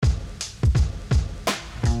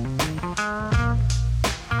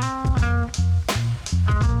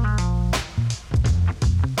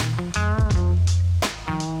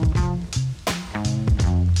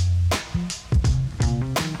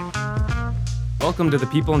Welcome to the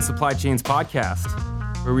People and Supply Chains podcast,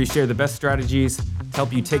 where we share the best strategies to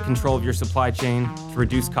help you take control of your supply chain to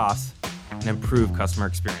reduce costs and improve customer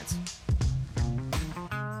experience.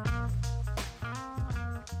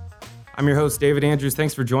 I'm your host, David Andrews.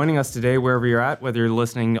 Thanks for joining us today, wherever you're at, whether you're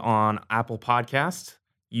listening on Apple Podcasts,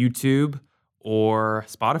 YouTube, or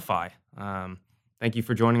Spotify. Thank you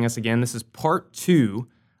for joining us again. This is part 2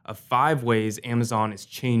 of 5 ways Amazon is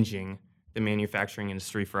changing the manufacturing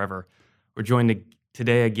industry forever. We're joined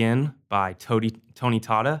today again by Tony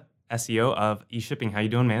Tata, SEO of eShipping. How you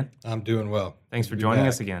doing, man? I'm doing well. Thanks for joining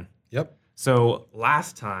us again. Yep. So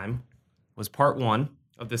last time was part 1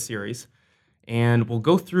 of this series, and we'll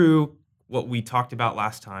go through what we talked about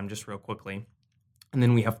last time just real quickly, and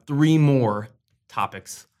then we have 3 more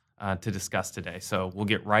topics to discuss today. So we'll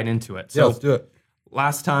get right into it. Yeah, let's do it.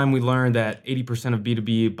 Last time we learned that 80% of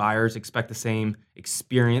B2B buyers expect the same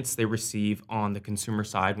experience they receive on the consumer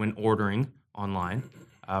side when ordering online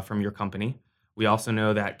from your company. We also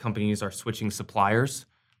know that companies are switching suppliers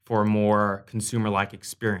for a more consumer-like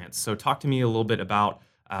experience. So talk to me a little bit about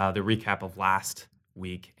the recap of last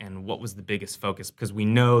week and what was the biggest focus, because we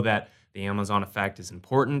know that the Amazon effect is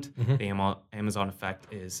important. Mm-hmm. The Amazon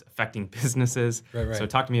effect is affecting businesses. Right. So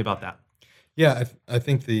talk to me about that. Yeah, I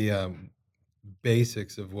think the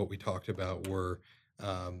basics of what we talked about were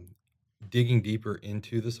digging deeper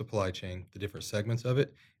into the supply chain, the different segments of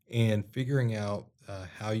it, and figuring out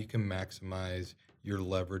how you can maximize your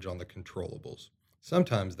leverage on the controllables.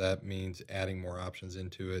 Sometimes that means adding more options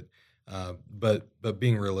into it, but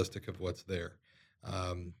being realistic of what's there.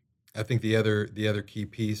 I think the other key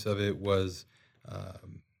piece of it was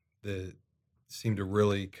that seemed to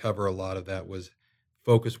really cover a lot of that was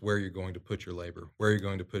focus where you're going to put your labor, where you're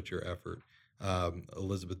going to put your effort.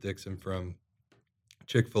 Elizabeth Dixon from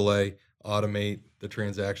Chick-fil-A, automate the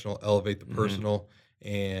transactional, elevate the personal,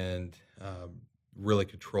 and really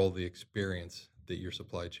control the experience that your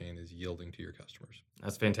supply chain is yielding to your customers.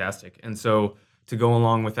 That's fantastic. And so to go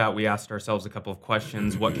along with that, we asked ourselves a couple of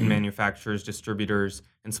questions. What can manufacturers, distributors,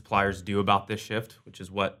 and suppliers do about this shift, which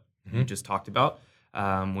is what you just talked about?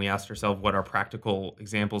 We asked ourselves what are practical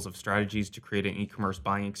examples of strategies to create an e-commerce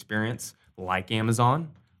buying experience like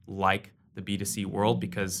Amazon, like the B2C world,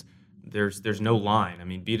 because there's no line. I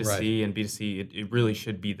mean, B2C and B2C, it really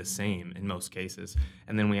should be the same in most cases.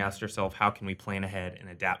 And then we asked ourselves, how can we plan ahead and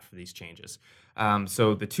adapt for these changes?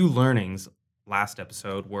 So the 2 learnings last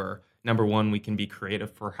episode were, number 1, we can be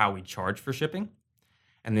creative for how we charge for shipping.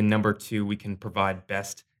 And then number 2, we can provide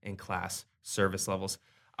best-in-class service levels.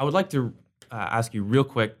 I would like to ask you real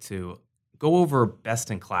quick to go over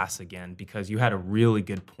best-in-class again, because you had a really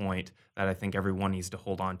good point that I think everyone needs to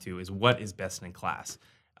hold on to, is what is best-in-class?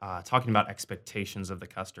 Talking about expectations of the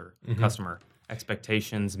customer.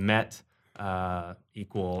 Expectations met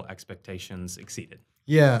equal expectations exceeded.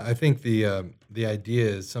 Yeah, I think the idea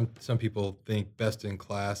is some people think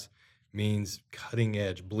best-in-class means cutting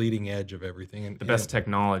edge, bleeding edge of everything. And the best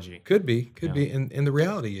technology. Could be. And the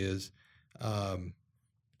reality is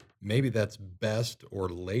maybe that's best or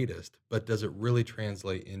latest, but does it really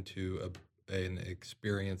translate into an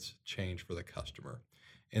experience change for the customer?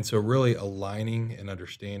 And so really aligning and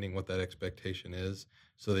understanding what that expectation is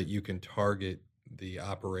so that you can target the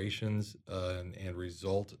operations and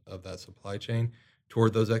result of that supply chain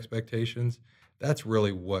toward those expectations, that's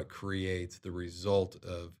really what creates the result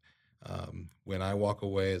of when I walk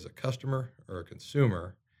away as a customer or a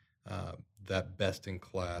consumer, that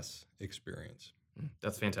best-in-class experience.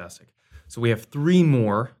 That's fantastic. So we have 3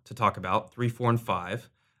 more to talk about, 3, 4, and 5,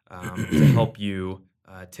 to help you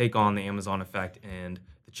take on the Amazon effect and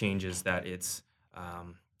the changes that it's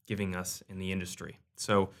giving us in the industry.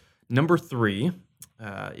 So number 3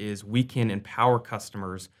 is we can empower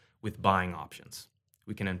customers with buying options.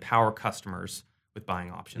 We can empower customers with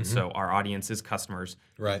buying options. So our audience is customers.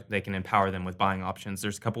 Right. They can empower them with buying options.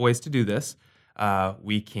 There's a couple ways to do this.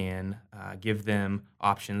 We can give them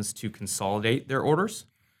options to consolidate their orders.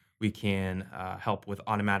 We can help with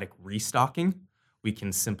automatic restocking. We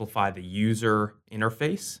can simplify the user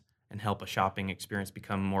interface and help a shopping experience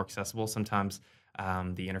become more accessible. Sometimes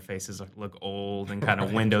the interfaces look old and kind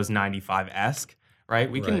of Windows 95-esque,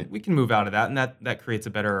 right? We can move out of that, and that creates a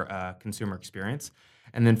better consumer experience.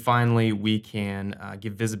 And then finally, we can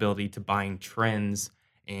give visibility to buying trends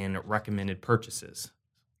and recommended purchases.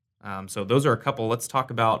 So those are a couple. Let's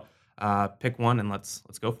talk about pick one and let's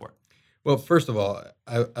go for it. Well, first of all,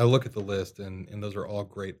 I look at the list and those are all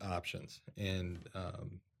great options and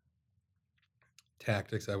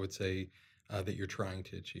tactics, I would say, that you're trying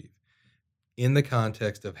to achieve. In the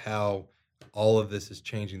context of how all of this is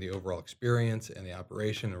changing the overall experience and the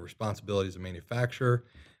operation and responsibilities of manufacturer,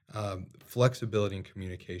 Flexibility and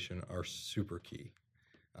communication are super key.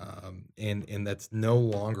 And that's no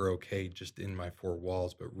longer okay just in my four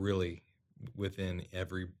walls, but really within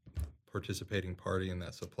every participating party in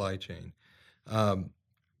that supply chain. Um,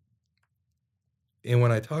 and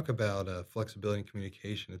when I talk about flexibility and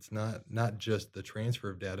communication, it's not just the transfer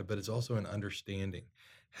of data, but it's also an understanding.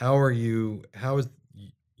 How is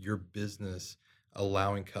your business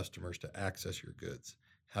allowing customers to access your goods?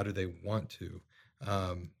 How do they want to?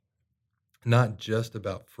 Um, Not just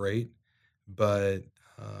about freight, but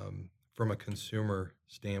from a consumer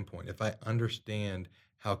standpoint. If I understand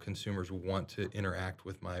how consumers want to interact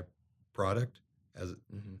with my product as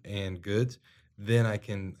Hmm. and goods, then I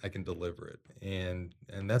can deliver it. And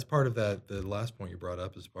that's part of that. The last point you brought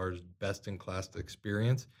up as far as best in class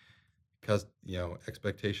experience, because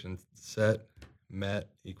expectations set, met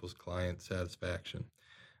equals client satisfaction.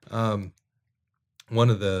 Um, one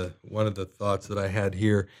of the thoughts that I had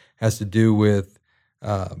here has to do with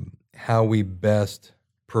how we best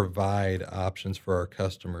provide options for our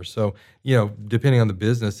customers. So, depending on the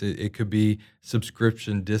business, it could be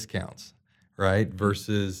subscription discounts, right?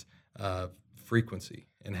 Versus frequency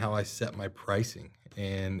and how I set my pricing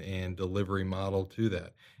and delivery model to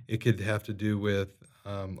that. It could have to do with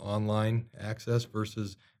online access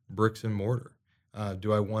versus bricks and mortar.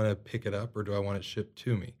 Do I want to pick it up or do I want it shipped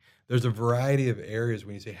to me? There's a variety of areas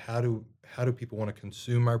when you say how do people want to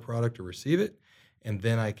consume my product or receive it, and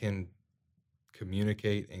then I can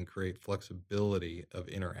communicate and create flexibility of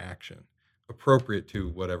interaction appropriate to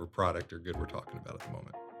whatever product or good we're talking about at the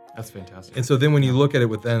moment. That's fantastic. And so then when you Yeah. look at it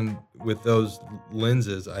with those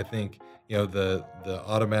lenses, I think the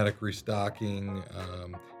automatic restocking,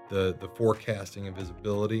 the forecasting and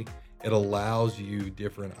visibility, it allows you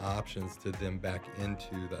different options to then back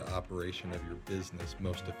into the operation of your business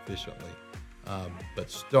most efficiently, but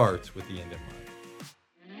starts with the end in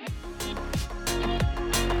mind.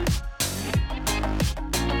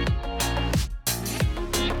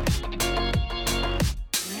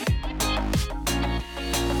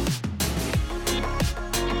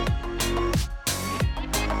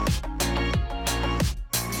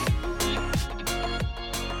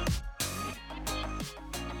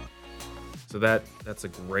 So that's a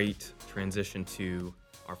great transition to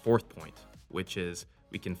our fourth point, which is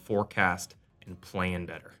we can forecast and plan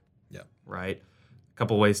better, Yeah. right? A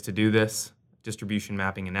couple ways to do this: distribution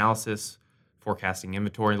mapping analysis, forecasting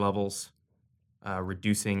inventory levels,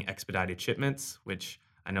 reducing expedited shipments, which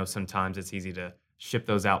I know sometimes it's easy to ship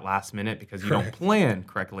those out last minute because you don't Correct. plan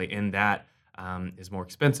correctly, and that is more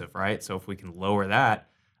expensive, right? So if we can lower that,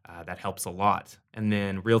 that helps a lot. And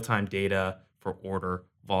then real time data for order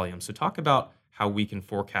volume. So talk about how we can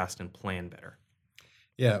forecast and plan better.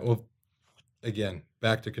 Yeah. Well, again,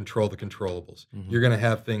 back to control the controllables. Hmm. You're going to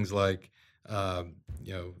have things like, an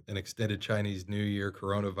extended Chinese New Year,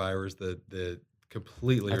 coronavirus that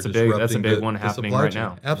completely are That's a disrupting big the, one the happening supply right chain.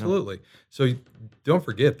 now. Yeah. Absolutely. So don't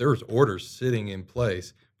forget, there's orders sitting in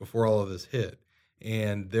place before all of this hit.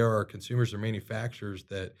 And there are consumers or manufacturers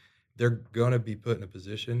that they're going to be put in a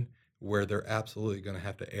position where they're absolutely going to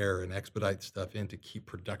have to air and expedite stuff in to keep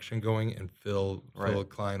production going and fill Right.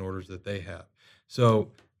 client orders that they have.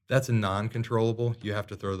 So that's a non-controllable. You have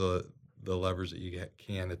to throw the levers that you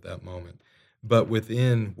can at that moment. But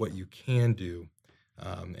within what you can do,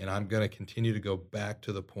 and I'm going to continue to go back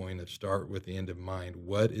to the point of start with the end in mind.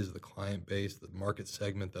 What is the client base, the market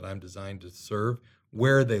segment that I'm designed to serve?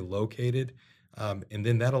 Where are they located? And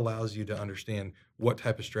then that allows you to understand what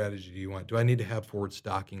type of strategy do you want. Do I need to have forward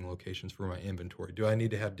stocking locations for my inventory? Do I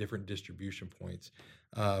need to have different distribution points?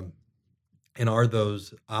 Um, and are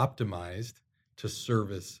those optimized to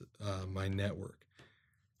service my network?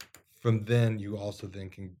 From then, you also then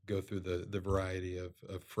can go through the variety of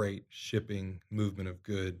freight, shipping, movement of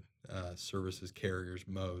good, services, carriers,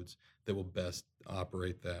 modes that will best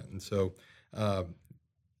operate that. And so, um,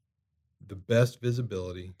 the best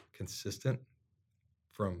visibility, consistent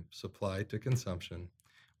from supply to consumption,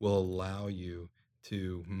 will allow you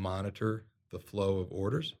to monitor the flow of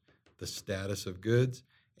orders, the status of goods,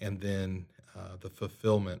 and then the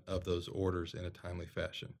fulfillment of those orders in a timely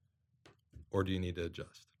fashion. Or do you need to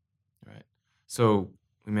adjust? Right. So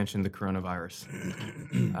we mentioned the coronavirus.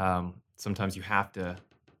 Sometimes you have to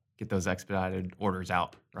get those expedited orders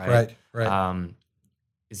out, right? Right, right. Um,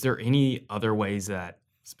 is there any other ways that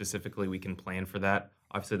specifically we can plan for that?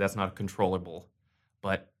 Obviously, that's not controllable,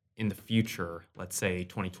 but in the future, let's say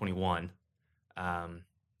 2021, um,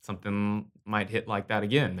 something might hit like that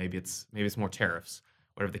again. Maybe it's more tariffs,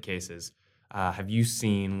 whatever the case is. Have you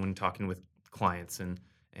seen when talking with clients and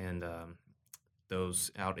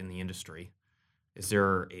those out in the industry? Is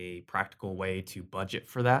there a practical way to budget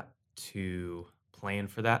for that, to plan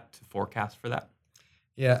for that, to forecast for that?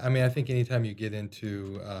 Yeah, I mean, I think anytime you get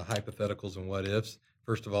into hypotheticals and what ifs,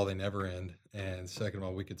 first of all, they never end, and second of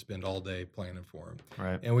all, we could spend all day planning for them,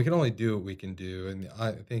 Right. and we can only do what we can do. And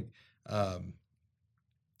I think um,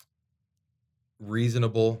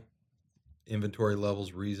 reasonable inventory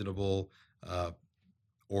levels, reasonable uh,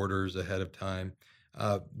 orders ahead of time.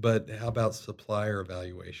 But how about supplier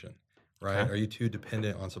evaluation, right? Okay. Are you too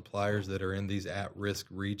dependent on suppliers that are in these at-risk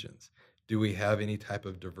regions? Do we have any type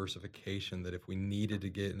of diversification that if we needed to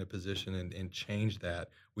get in a position and change that,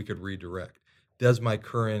 we could redirect? Does my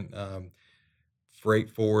current freight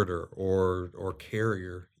forwarder or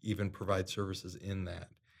carrier even provide services in that?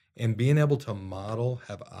 And being able to model,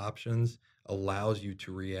 have options allows you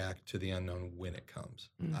to react to the unknown when it comes.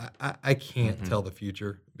 Mm. I can't Mhm. tell the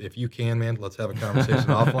future. If you can, man, let's have a conversation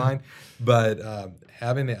offline. But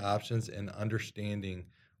having the options and understanding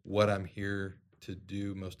what I'm here to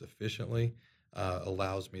do most efficiently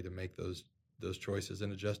allows me to make those choices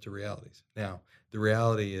and adjust to realities. Now, the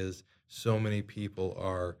reality is, so many people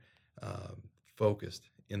are focused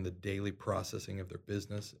in the daily processing of their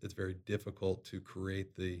business. It's very difficult to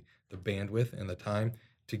create the bandwidth and the time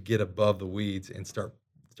to get above the weeds and start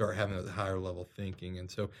having a higher level thinking. And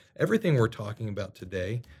so everything we're talking about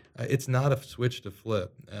today, it's not a switch to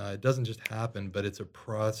flip. It doesn't just happen, but it's a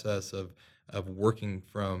process of working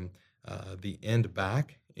from the end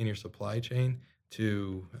back in your supply chain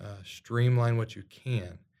to streamline what you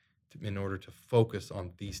can in order to focus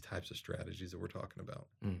on these types of strategies that we're talking about.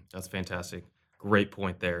 That's fantastic. Great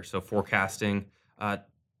point there. So forecasting. Uh,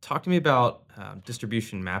 Talk to me about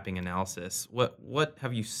distribution mapping analysis. What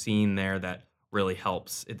have you seen there that really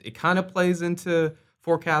helps? It kind of plays into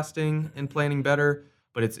forecasting and planning better,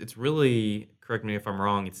 but it's really, correct me if I'm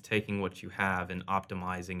wrong, it's taking what you have and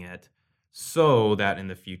optimizing it so that in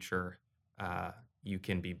the future uh, you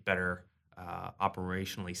can be better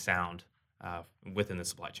operationally sound uh, within the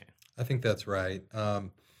supply chain. I think that's right.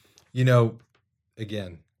 You know,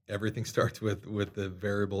 again, everything starts with the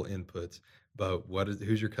variable inputs. But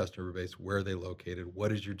who's your customer base? Where are they located?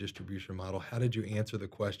 What is your distribution model? How did you answer the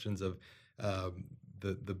questions of um,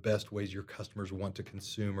 the best ways your customers want to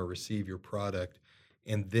consume or receive your product?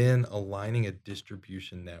 And then aligning a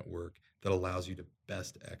distribution network that allows you to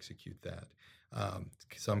best execute that.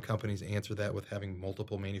 Some companies answer that with having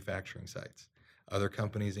multiple manufacturing sites. Other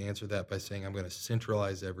companies answer that by saying, I'm going to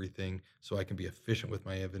centralize everything so I can be efficient with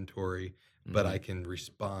my inventory, but Hmm. I can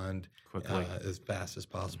respond Quickly. as fast as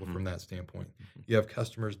possible Hmm. from that standpoint. You have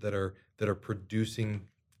customers that are producing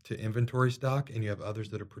to inventory stock, and you have others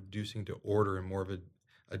that are producing to order in more of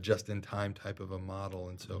a just-in-time type of a model.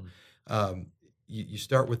 And so, Hmm. um, you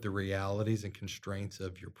start with the realities and constraints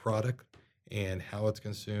of your product and how it's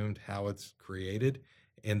consumed, how it's created,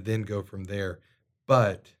 and then go from there.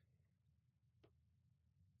 But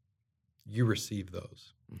you receive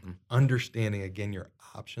those. Hmm. Understanding again your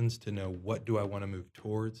options to know what do I want to move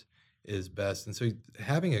towards is best. And so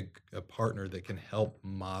having a partner that can help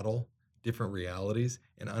model different realities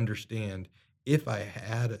and understand, if I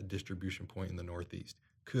had a distribution point in the Northeast,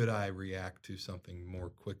 could I react to something more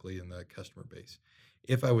quickly in the customer base?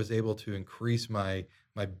 If I was able to increase my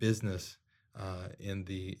business in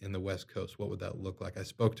the West Coast, what would that look like? I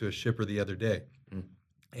spoke to a shipper the other day,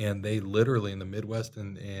 and they literally in the Midwest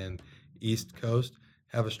and East Coast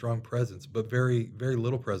have a strong presence, but very very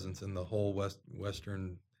little presence in the whole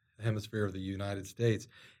western hemisphere of the United States,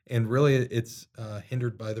 and really it's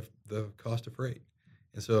hindered by the cost of freight.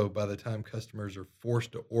 And so by the time customers are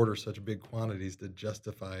forced to order such big quantities to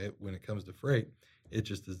justify it when it comes to freight, it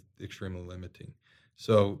just is extremely limiting.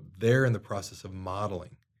 So they're in the process of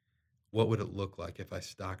modeling what would it look like if I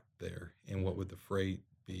stocked there, and what would the freight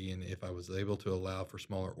be, and if I was able to allow for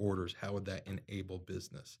smaller orders, how would that enable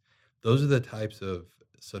business? Those are the types of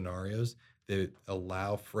scenarios that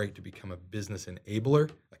allow freight to become a business enabler,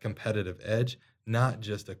 a competitive edge, not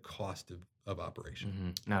just a cost of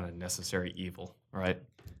operation. Not a necessary evil, right?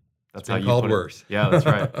 It's That's how been you called put it. worse. Yeah, that's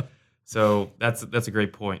right. So that's a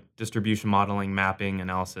great point. Distribution modeling, mapping,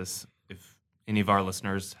 analysis. If any of our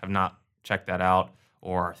listeners have not checked that out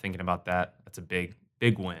or are thinking about that, that's a big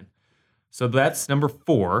win. So that's number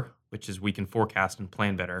 4, which is we can forecast and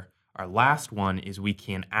plan better. Our last one is we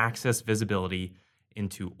can access visibility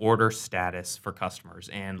into order status for customers.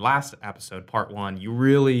 And last episode, part 1, you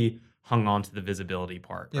really hung on to the visibility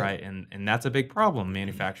part, Yeah. right? And that's a big problem.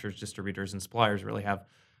 Manufacturers, distributors, and suppliers really have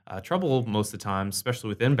trouble most of the time, especially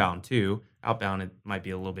with inbound too. Outbound, it might be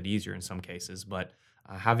a little bit easier in some cases, but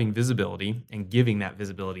having visibility and giving that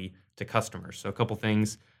visibility to customers. So a couple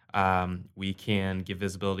things. We can give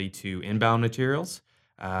visibility to inbound materials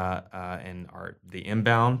and the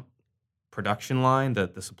inbound production line,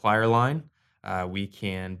 the supplier line. We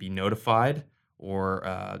can be notified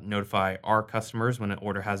or notify our customers when an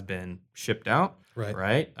order has been shipped out. Right.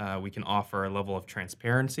 Right. We can offer a level of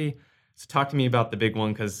transparency. So talk to me about the big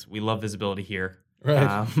one because we love visibility here.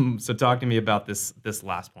 Right. So talk to me about this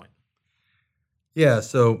last point. Yeah.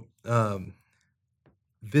 So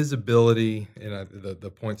visibility, and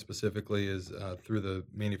the point specifically is through the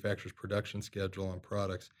manufacturer's production schedule on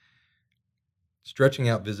products, stretching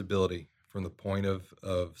out visibility from the point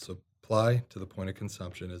of supply to the point of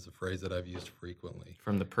consumption is a phrase that I've used frequently.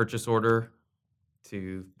 From the purchase order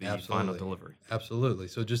to the final Absolutely. delivery. Absolutely.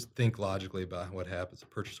 So just think logically about what happens. A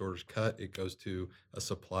purchase order's cut, it goes to a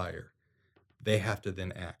supplier. They have to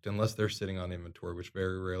then act, unless they're sitting on inventory, which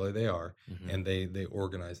very rarely they are, and they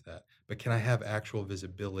organize that. But can I have actual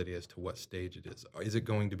visibility as to what stage it is? Is it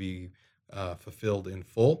going to be fulfilled in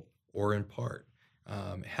full or in part?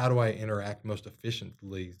 How do I interact most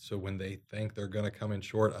efficiently so when they think they're going to come in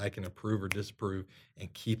short, I can approve or disapprove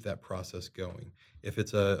and keep that process going? If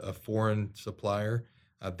it's a foreign supplier,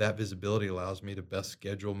 that visibility allows me to best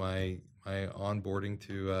schedule my onboarding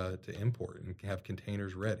to import and have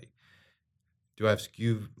containers ready. Do I have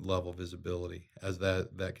SKU level visibility as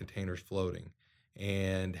that container's floating?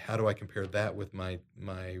 And how do I compare that with my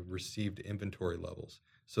received inventory levels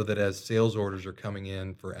so that as sales orders are coming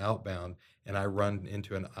in for outbound and I run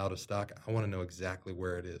into an out of stock, I want to know exactly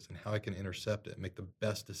where it is and how I can intercept it and make the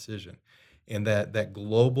best decision. And that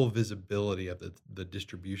global visibility of the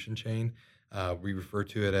distribution chain, we refer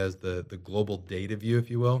to it as the global data view, if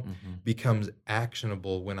you will, becomes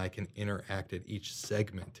actionable when I can interact at each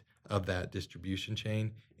segment of that distribution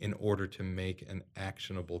chain in order to make an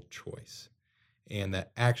actionable choice. And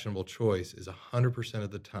that actionable choice is 100% of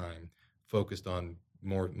the time focused on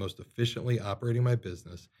most efficiently operating my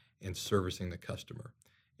business and servicing the customer.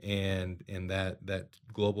 And that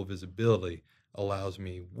global visibility allows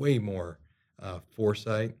me way more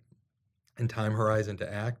foresight and time horizon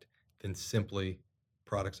to act than simply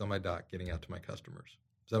products on my dock getting out to my customers.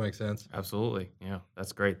 Does that make sense? Absolutely. Yeah,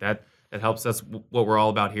 that's great. That helps us. What we're all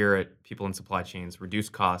about here at People in Supply Chains: reduce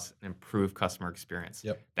costs and improve customer experience.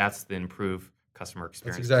 Yep. That's the improve customer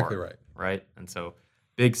experience. That's exactly part, right. Right. And so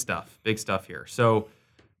big stuff here. So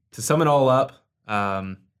to sum it all up,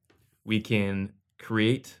 we can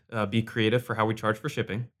be creative for how we charge for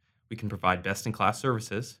shipping. We can provide best-in-class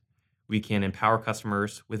services. We can empower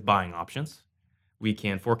customers with buying options. We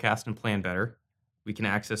can forecast and plan better. We can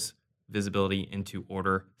access visibility into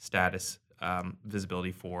order status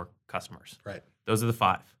visibility for customers. Right. Those are the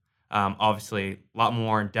 5. Obviously, a lot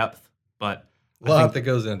more in depth, but A lot that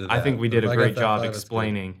goes into that. I think we did If a I got great that job 5, it's good.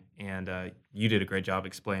 explaining, and you did a great job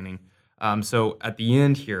explaining. So at the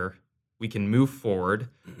end here, we can move forward.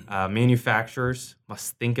 Manufacturers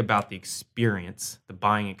must think about the experience, the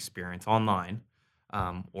buying experience online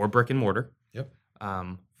or brick and mortar. Yep.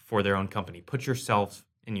 For their own company. Put yourself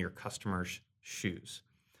in your customer's shoes.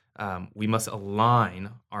 We must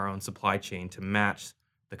align our own supply chain to match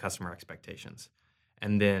the customer expectations.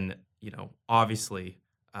 And then, obviously,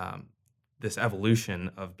 this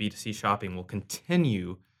evolution of B2C shopping will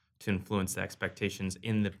continue to influence the expectations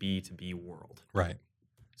in the B2B world. Right.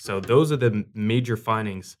 So those are the major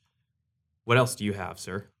findings. What else do you have,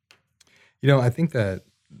 sir? I think that's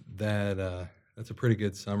a pretty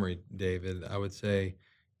good summary, David. I would say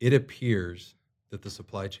it appears that the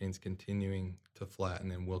supply chain's continuing to flatten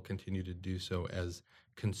and will continue to do so as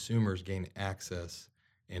consumers gain access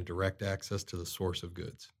and direct access to the source of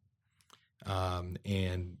goods. And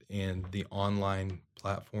the online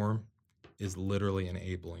platform is literally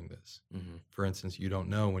enabling this. Mm-hmm. For instance, you don't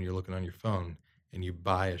know when you're looking on your phone and you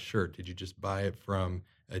buy a shirt, did you just buy it from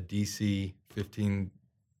a DC 15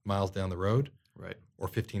 miles down the road? Right. Or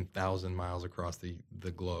 15,000 miles across the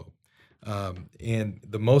globe? And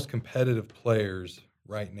the most competitive players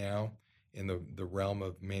right now in the realm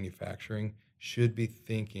of manufacturing should be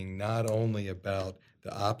thinking not only about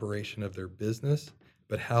the operation of their business,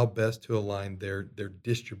 but how best to align their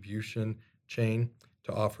distribution chain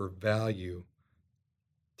to offer value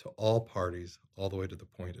to all parties all the way to the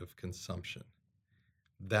point of consumption.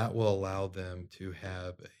 That will allow them to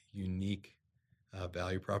have a unique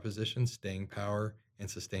value proposition, staying power, and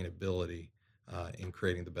sustainability in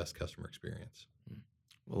creating the best customer experience.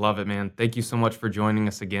 Love it, man. Thank you so much for joining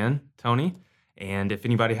us again, Tony. And if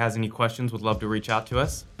anybody has any questions, would love to reach out to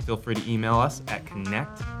us. Feel free to email us at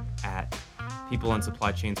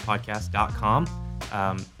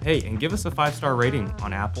connect@peopleandsupplychainspodcast.com. Hey, and give us a 5-star rating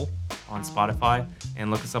on Apple, on Spotify, and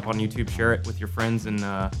look us up on YouTube. Share it with your friends and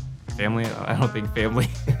family. I don't think family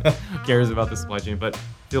cares about the supply chain, but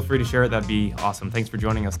feel free to share it. That'd be awesome. Thanks for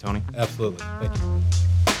joining us, Tony. Absolutely. Thank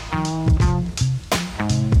you.